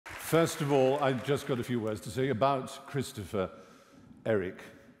First of all, I've just got a few words to say about Christopher Eric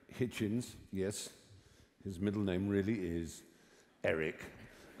Hitchens. Yes, his middle name really is Eric.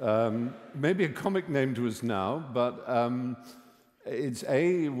 Maybe a comic name to us now, but it's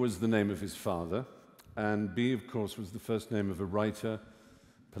A was the name of his father, and B, of course, was the first name of a writer,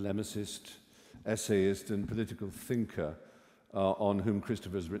 polemicist, essayist, and political thinker on whom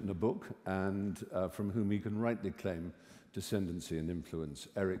Christopher has written a book and from whom he can rightly claim descendancy and influence.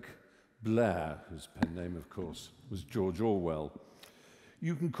 Eric Blair, whose pen name, of course, was George Orwell.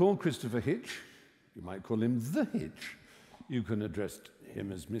 You can call Christopher Hitch. You might call him the Hitch. You can address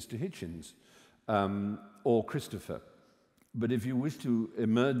him as Mr. Hitchens or Christopher. But if you wish to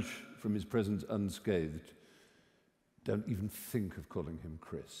emerge from his presence unscathed, don't even think of calling him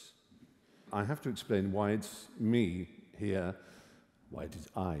Chris. I have to explain why it's me here, why it is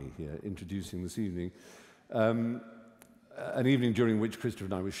I here, introducing this evening. An evening during which Christopher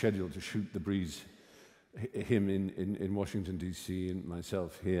and I were scheduled to shoot The Breeze, him in Washington, D.C., and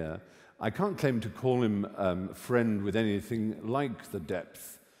myself here. I can't claim to call him a friend with anything like the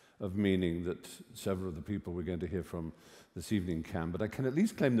depth of meaning that several of the people we're going to hear from this evening can, but I can at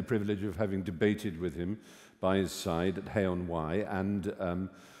least claim the privilege of having debated with him by his side at Hay on Wye and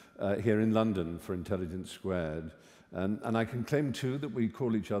here in London for Intelligence Squared. And I can claim, too, that we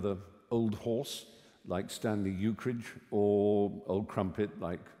call each other Old Horse, like Stanley Ukridge, or Old Crumpet,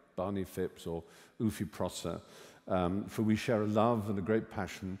 like Barney Phipps or Ufi Prosser, for we share a love and a great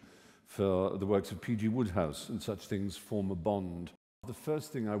passion for the works of P.G. Wodehouse, and such things form a bond. The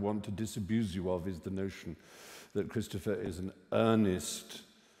first thing I want to disabuse you of is the notion that Christopher is an earnest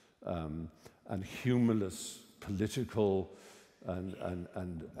and humorless, political and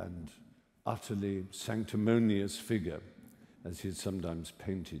utterly sanctimonious figure, as he is sometimes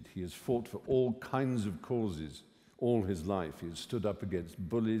painted. He has fought for all kinds of causes all his life. He has stood up against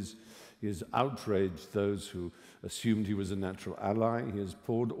bullies. He has outraged those who assumed he was a natural ally. He has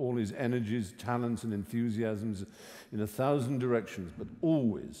poured all his energies, talents, and enthusiasms in 1,000 directions, but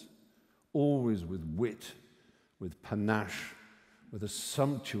always with wit, with panache, with a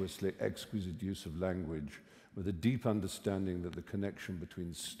sumptuously exquisite use of language, with a deep understanding that the connection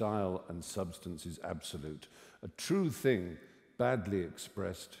between style and substance is absolute. A true thing, badly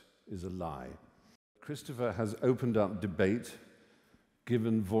expressed, is a lie. Christopher has opened up debate,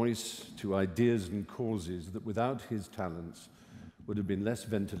 given voice to ideas and causes that without his talents would have been less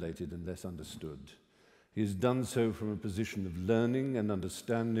ventilated and less understood. He has done so from a position of learning and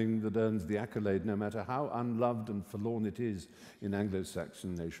understanding that earns the accolade, no matter how unloved and forlorn it is in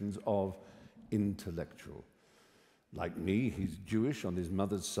Anglo-Saxon nations, of intellectual. Like me, he's Jewish on his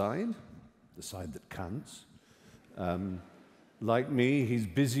mother's side, the side that counts. Like me, he's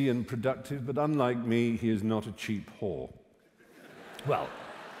busy and productive, but unlike me, he is not a cheap whore. Well,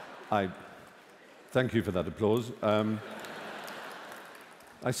 I thank you for that applause. I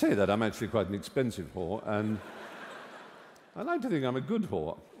say that I'm actually quite an expensive whore, and I like to think I'm a good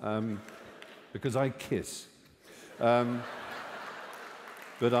whore, because I kiss. But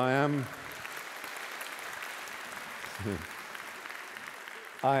I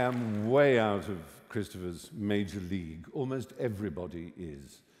am way out of Christopher's major league. Almost everybody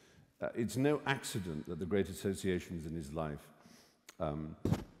is. It's no accident that the great associations in his life, of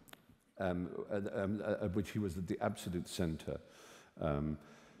which he was at the absolute center,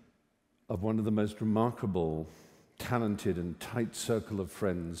 of one of the most remarkable, talented and tight circle of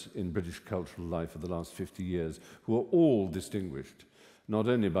friends in British cultural life of the last 50 years, who are all distinguished, not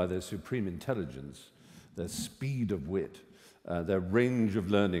only by their supreme intelligence, their speed of wit, their range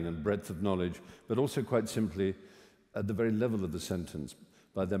of learning and breadth of knowledge, but also quite simply, at the very level of the sentence,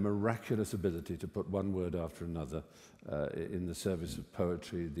 by their miraculous ability to put one word after another in the service of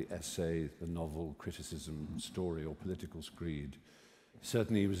poetry, the essay, the novel, criticism, story, or political screed.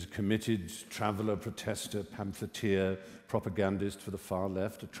 Certainly he was a committed traveller, protester, pamphleteer, propagandist for the far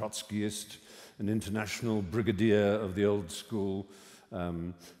left, a Trotskyist, an international brigadier of the old school,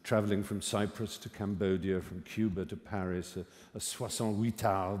 travelling from Cyprus to Cambodia, from Cuba to Paris, a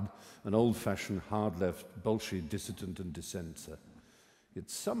soixante-huitard, an old-fashioned hard-left Bolshevik dissident and dissenter. Yet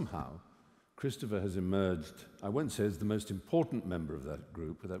somehow, Christopher has emerged, I won't say as the most important member of that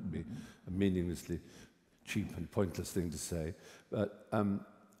group, but that would be a meaninglessly cheap and pointless thing to say, but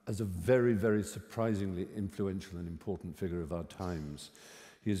as a very, very surprisingly influential and important figure of our times.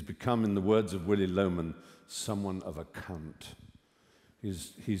 He has become, in the words of Willie Loman, someone of account.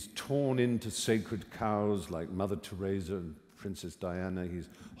 He's torn into sacred cows like Mother Teresa and Princess Diana. He's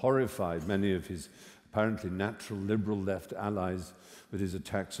horrified many of his apparently natural liberal left allies with his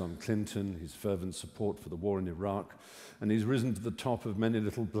attacks on Clinton, his fervent support for the war in Iraq, and he's risen to the top of many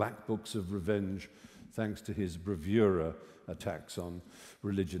little black books of revenge thanks to his bravura attacks on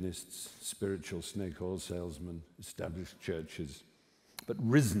religionists, spiritual snake oil salesmen, established churches. But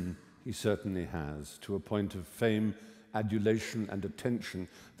risen he certainly has, to a point of fame, adulation, and attention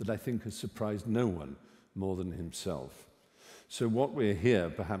that I think has surprised no one more than himself. So what we're here,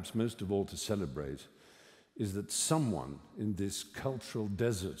 perhaps most of all, to celebrate is that someone in this cultural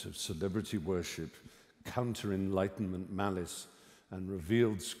desert of celebrity worship, counter-enlightenment malice, and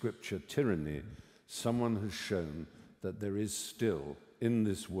revealed scripture tyranny, someone has shown that there is still in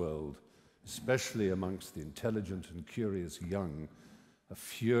this world, especially amongst the intelligent and curious young, a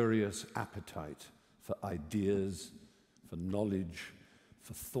furious appetite for ideas, for knowledge,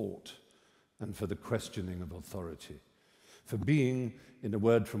 for thought, and for the questioning of authority, for being, in a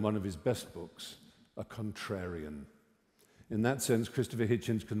word from one of his best books, a contrarian. In that sense, Christopher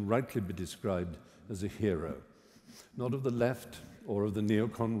Hitchens can rightly be described as a hero, not of the left or of the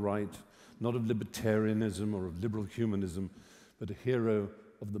neocon right, not of libertarianism or of liberal humanism, but a hero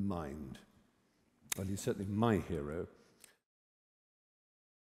of the mind. Well, he's certainly my hero,